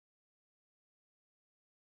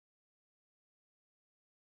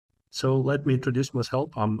So let me introduce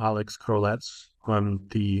myself. I'm Alex Khorolets. I'm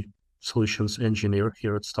the solutions engineer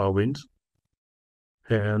here at StarWind.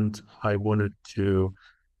 And I wanted to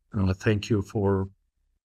thank you for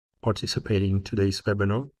participating in today's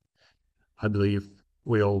webinar. I believe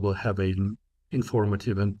we all will have an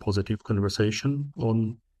informative and positive conversation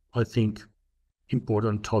on, I think,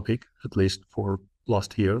 important topic, at least for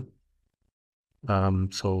last year.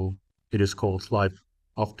 So it is called Life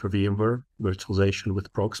After VMware, Virtualization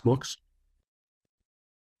with Proxmox.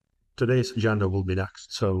 Today's agenda will be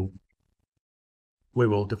next. So we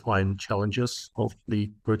will define challenges of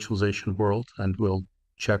the virtualization world and we'll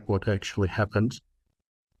check what actually happened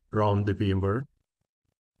around the VMware.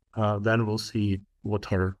 Then we'll see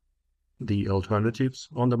what are the alternatives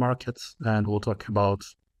on the market, and we'll talk about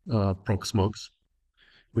Proxmox,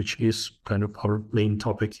 which is kind of our main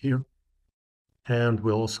topic here. And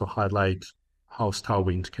we'll also highlight how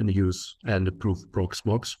StarWind can use and improve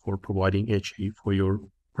Proxmox for providing HE for your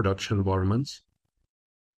production environments.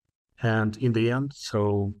 And in the end,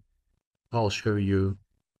 so I'll show you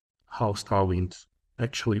how StarWind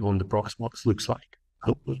actually on the Proxmox looks like,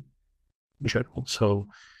 hopefully, in general. So,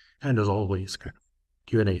 and as always, kind of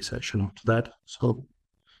Q&A session after that. So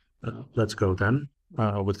let's go then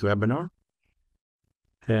with the webinar.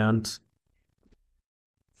 And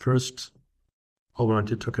first, I want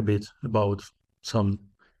to talk a bit about some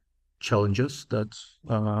challenges that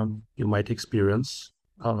you might experience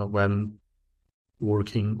when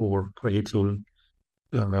working or creating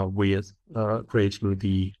creating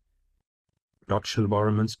the production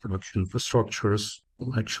environments, production infrastructures,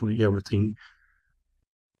 actually everything,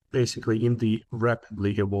 basically in the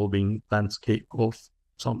rapidly evolving landscape of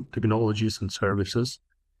some technologies and services.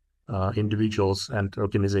 Individuals and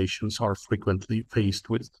organizations are frequently faced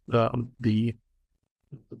with the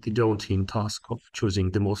daunting task of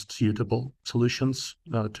choosing the most suitable solutions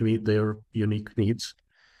to meet their unique needs.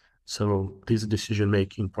 So this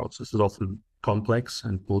decision-making process is often complex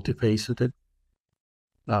and multifaceted,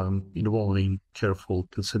 involving careful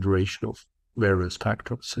consideration of various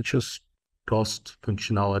factors such as cost,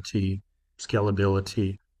 functionality,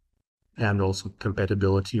 scalability, and also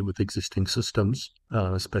compatibility with existing systems,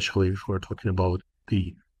 especially if we're talking about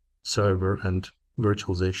the server and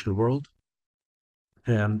virtualization world.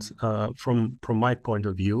 And from my point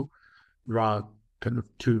of view, there are kind of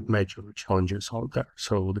two major challenges out there.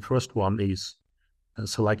 So the first one is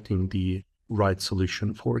selecting the right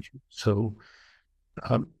solution for you. So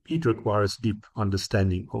it requires deep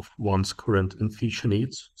understanding of one's current and future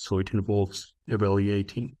needs. So it involves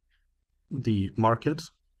evaluating the market,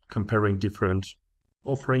 comparing different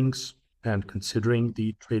offerings, and considering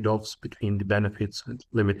the trade-offs between the benefits and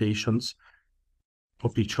limitations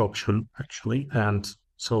of each option, actually. And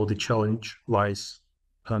so the challenge lies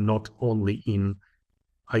not only in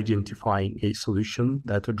identifying a solution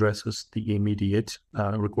that addresses the immediate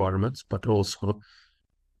requirements, but also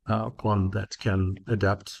one that can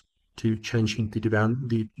adapt to changing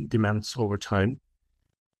the demands over time.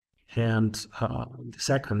 And the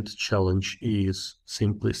second challenge is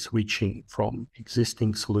simply switching from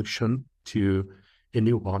existing solution to a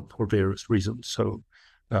new one for various reasons. So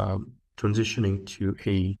transitioning to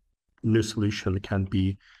a new solution can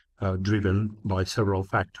be driven by several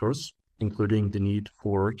factors, including the need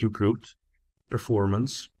for improved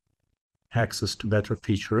performance, access to better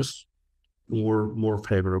features, or more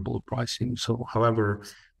favorable pricing. So, however,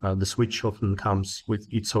 the switch often comes with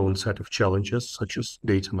its own set of challenges, such as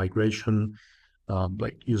data migration,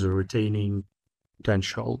 like user retaining,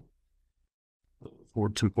 potential for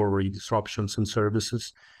temporary disruptions in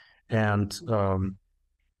services, and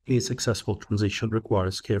a successful transition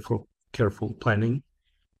requires careful planning,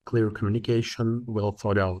 clear communication, well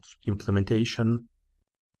thought out implementation,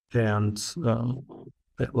 and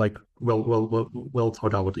well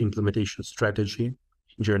thought out implementation strategy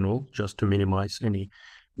in general, just to minimize any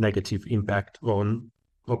negative impact on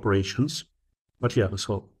operations. But yeah,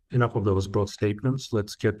 so enough of those broad statements.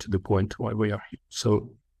 Let's get to the point why we are here.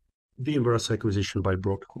 So VMware's acquisition by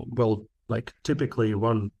Broadcom. Well, like typically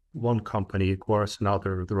one company acquires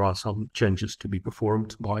another. There are some changes to be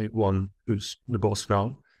performed by one who's the boss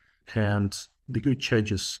now. And the good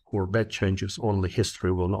changes or bad changes, only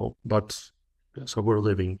history will know. But so we're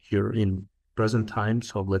living here in present time.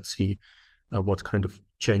 So let's see what kind of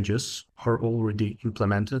changes are already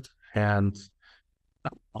implemented and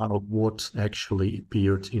what actually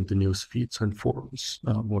appeared in the news feeds and forums,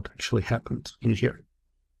 what actually happened in here.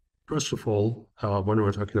 First of all, when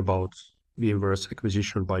we're talking about VMware's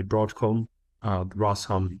acquisition by Broadcom, there are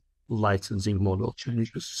some licensing model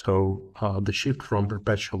changes. So the shift from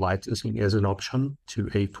perpetual licensing as an option to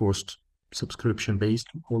a forced subscription-based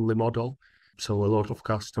only model. So a lot of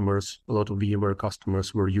VMware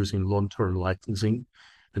customers were using long-term licensing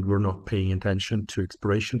and were not paying attention to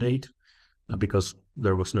expiration date because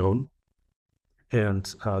there was none. And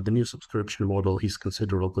the new subscription model is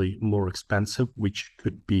considerably more expensive, which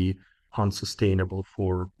could be unsustainable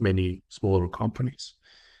for many smaller companies.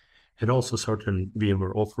 And also certain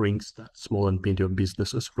VMware offerings that small and medium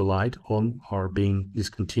businesses relied on are being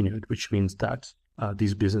discontinued, which means that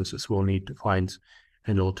these businesses will need to find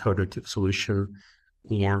an alternative solution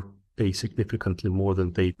or pay significantly more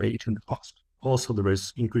than they paid in the past. Also, there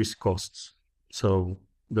is increased costs. So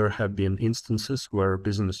there have been instances where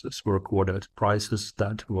businesses were quoted prices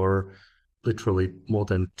that were literally more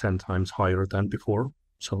than 10 times higher than before.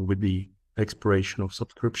 So with the expiration of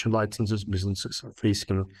subscription licenses, businesses are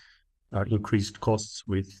facing increased costs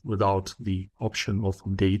without the option of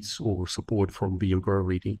updates or support from VMware,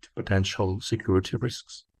 leading to potential security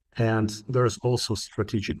risks. And there's also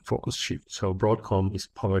strategic focus shift. So Broadcom is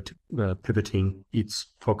pivoting its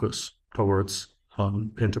focus towards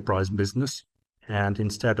enterprise business. And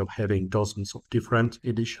instead of having dozens of different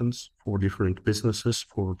editions for different businesses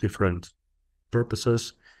for different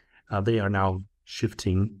purposes, they are now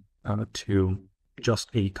shifting to just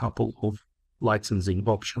a couple of licensing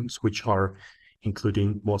options, which are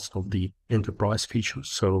including most of the enterprise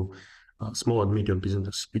features. So small and medium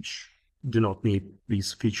business, which do not need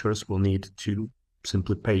these features, will need to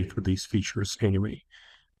simply pay for these features anyway.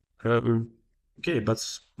 Okay, but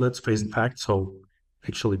let's face the fact. So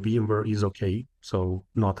actually VMware is okay. So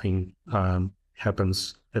nothing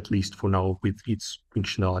happens, at least for now, with its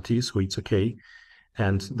functionality. So it's okay.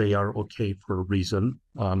 And they are okay for a reason.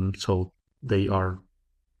 So they are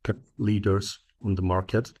leaders on the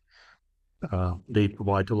market. They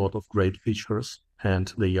provide a lot of great features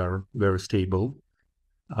and they are very stable.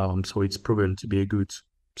 So it's proven to be a good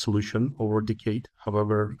solution over a decade.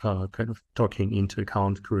 However, kind of taking into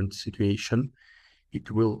account current situation, it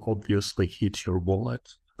will obviously hit your wallet.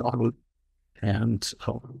 And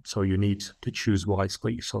so you need to choose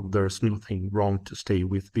wisely. So there's nothing wrong to stay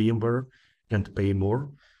with VMware and pay more.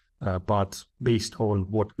 But based on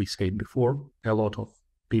what we said before, a lot of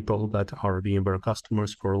people that are VMware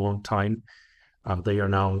customers for a long time, they are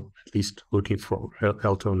now at least looking for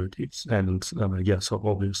alternatives. And so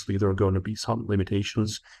obviously there are going to be some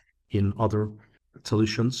limitations in other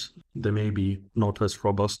solutions. They may be not as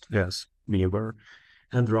robust as VMware.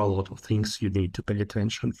 And there are a lot of things you need to pay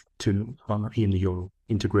attention to in your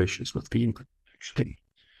integrations with VMware, actually.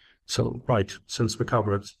 So, right, since we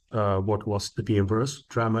covered what was the VMware's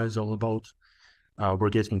drama is all about, we're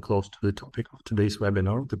getting close to the topic of today's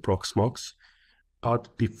webinar, the Proxmox.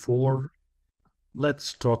 But before,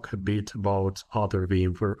 let's talk a bit about other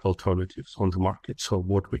VMware alternatives on the market. So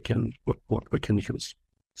what we can use.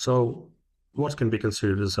 So what can be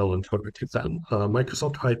considered as an alternative then?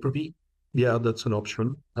 Microsoft Hyper-V, yeah, that's an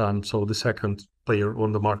option. So the second player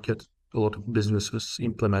on the market, a lot of businesses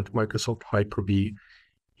implement Microsoft Hyper-V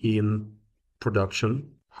in production.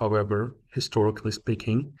 However, historically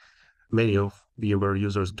speaking, many of VMware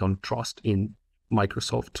users don't trust in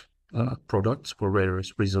Microsoft products for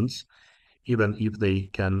various reasons, even if they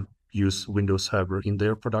can use Windows Server in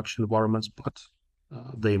their production environments, but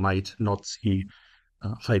they might not see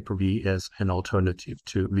Hyper-V as an alternative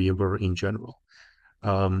to VMware in general.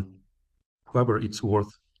 However, it's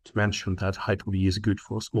worth to mention that Hyper-V is good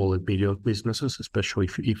for small and medium businesses, especially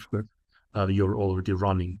if you're already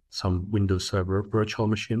running some Windows Server virtual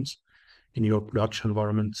machines in your production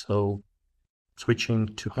environment. So switching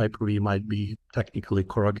to Hyper-V might be technically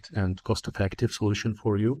correct and cost-effective solution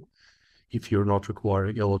for you if you're not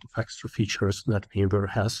requiring a lot of extra features that VMware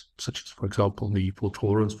has, such as, for example, the full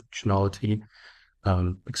tolerance functionality,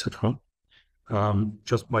 etc.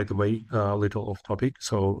 Just by the way, a little off topic.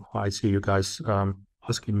 So I see you guys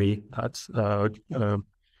asking me that,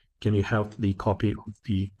 can you have the copy of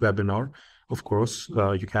the webinar? Of course,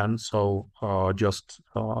 you can. So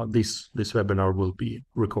this webinar will be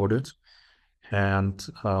recorded and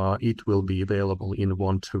it will be available in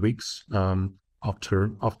 1-2 weeks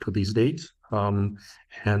after this date.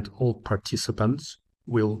 And all participants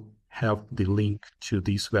will have the link to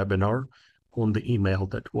this webinar on the email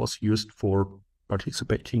that was used for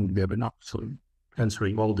participating in the webinar. So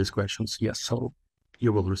answering all these questions, yes, so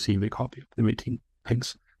you will receive a copy of the meeting.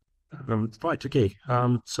 Thanks. Right, okay.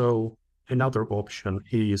 So another option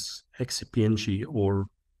is XCP-ng or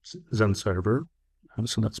Zen server.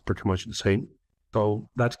 So that's pretty much the same. So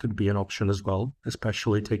that could be an option as well,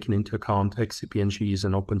 especially taking into account XCP-ng is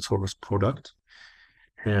an open source product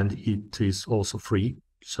and it is also free.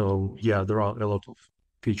 So yeah, there are a lot of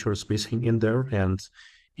features missing in there. And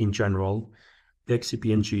in general,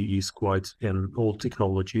 XCPNG is quite an old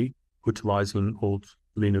technology, utilizing old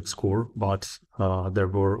Linux core, but there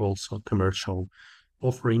were also commercial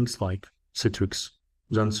offerings like Citrix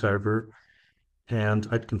Xen Server, and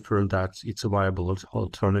I'd confirm that it's a viable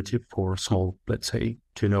alternative for small, let's say,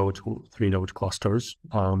 2-node or 3-node clusters.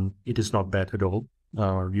 It is not bad at all.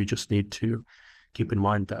 You just need to keep in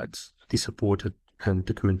mind that the support and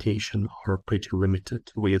documentation are pretty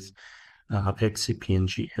limited with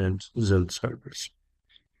XCPNG and Xen servers.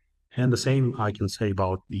 And the same I can say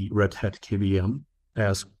about the Red Hat KVM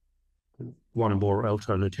as one more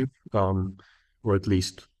alternative, or at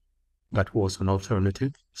least that was an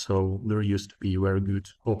alternative. So there used to be a very good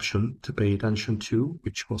option to pay attention to,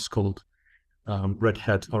 which was called Red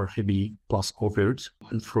Hat RHB plus Overt.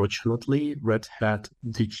 Unfortunately, Red Hat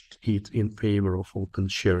ditched it in favor of open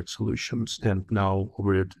shared solutions, and now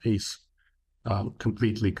Overt is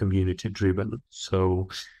completely community driven. So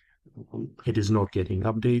it is not getting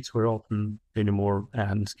updates very often anymore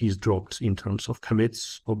and is dropped in terms of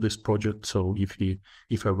commits of this project. So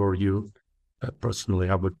if I were you, personally,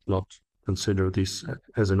 I would not consider this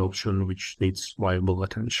as an option which needs viable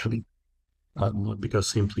attention, because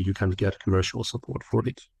simply you can't get commercial support for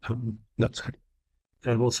it. That's it.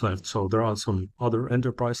 And what's left? So there are some other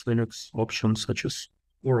enterprise Linux options such as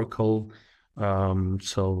Oracle.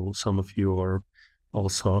 So some of you are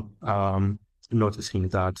also noticing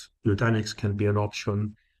that Nutanix can be an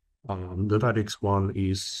option. Nutanix one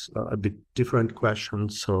is a bit different question.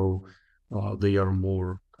 So they are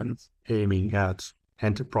more kind of aiming at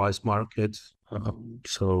enterprise market.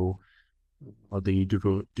 So they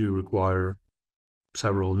do require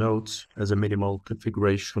several nodes as a minimal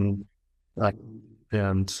configuration.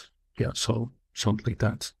 And yeah, so something like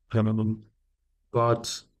that.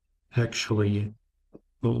 But actually,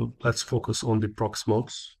 let's focus on the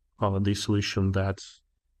Proxmox, the solution that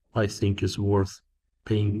I think is worth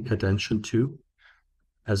paying attention to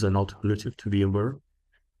as an alternative to VMware.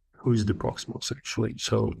 Who is the Proxmox actually?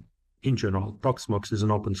 So in general, Proxmox is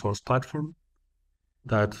an open source platform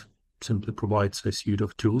that simply provides a suite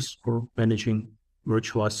of tools for managing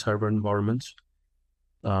virtualized server environments.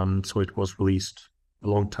 So it was released a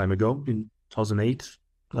long time ago in 2008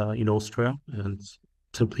 in Austria, and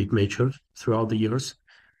simply matured throughout the years.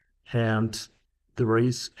 And there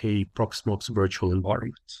is a Proxmox virtual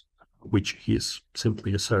environment, which is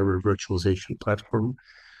simply a server virtualization platform,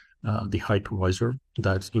 the hypervisor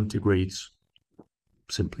that integrates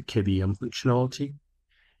simply KVM functionality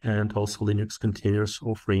and also Linux containers,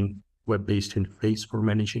 offering web-based interface for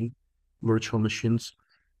managing virtual machines,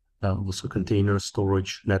 also container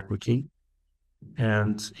storage, networking.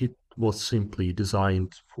 And it was simply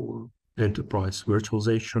designed for enterprise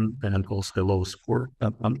virtualization and also allows for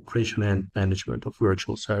creation and management of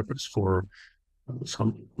virtual servers for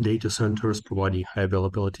some data centers, providing high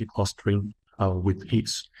availability clustering with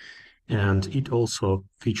ease. And it also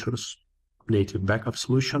features native backup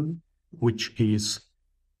solution, which is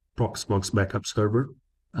Proxmox backup server.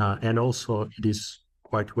 And also it is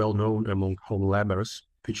quite well known among home labbers,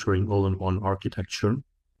 featuring all-in-one architecture.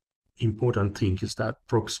 Important thing is that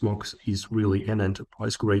Proxmox is really an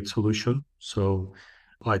enterprise-grade solution. So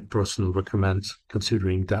I personally recommend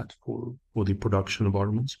considering that for the production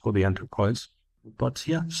environments for the enterprise. But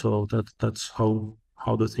yeah, so that's how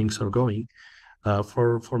the things are going.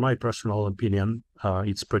 For my personal opinion,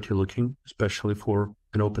 it's pretty looking, especially for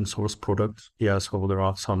an open source product. Yeah, so there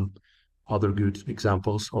are some other good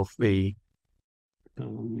examples of a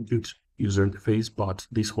good user interface, but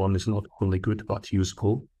this one is not only good but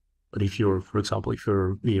useful. But if you're, for example, if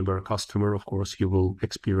you're a VMware customer, of course, you will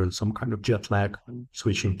experience some kind of jet lag when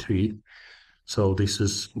switching to it. So this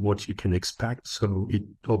is what you can expect. So it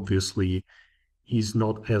obviously is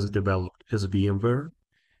not as developed as VMware.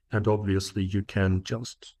 And obviously you can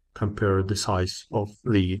just compare the size of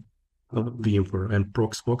the VMware and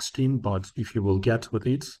Proxmox team. But if you will get with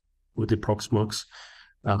it, with the Proxmox,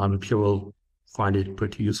 you will find it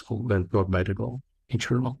pretty useful and not bad at all in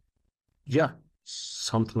general. Yeah,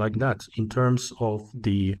 something like that. In terms of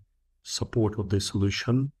the support of the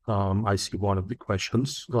solution, I see one of the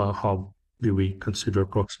questions, how do we consider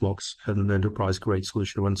Proxmox an enterprise-grade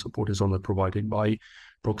solution when support is only provided by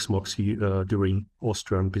Proxmox during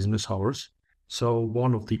Austrian business hours? So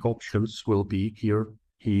one of the options will be here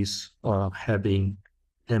is having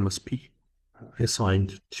MSP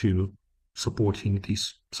assigned to supporting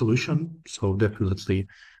this solution. So definitely,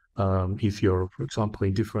 if you're, for example,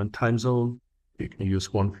 in different time zone, you can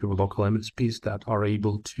use one of your local MSPs that are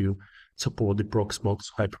able to support the Proxmox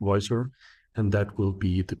hypervisor, and that will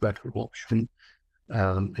be the better option.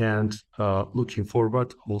 And looking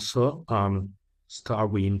forward also,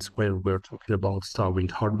 StarWind, when we're talking about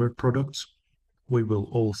StarWind hardware products, we will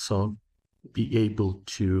also be able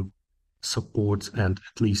to support and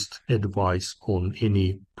at least advise on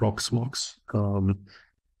any Proxmox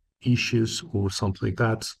issues or something like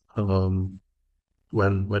that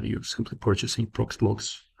when you're simply purchasing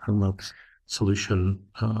Proxmox solution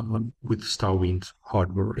with StarWind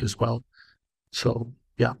hardware as well. So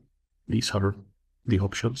yeah, these are the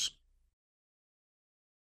options.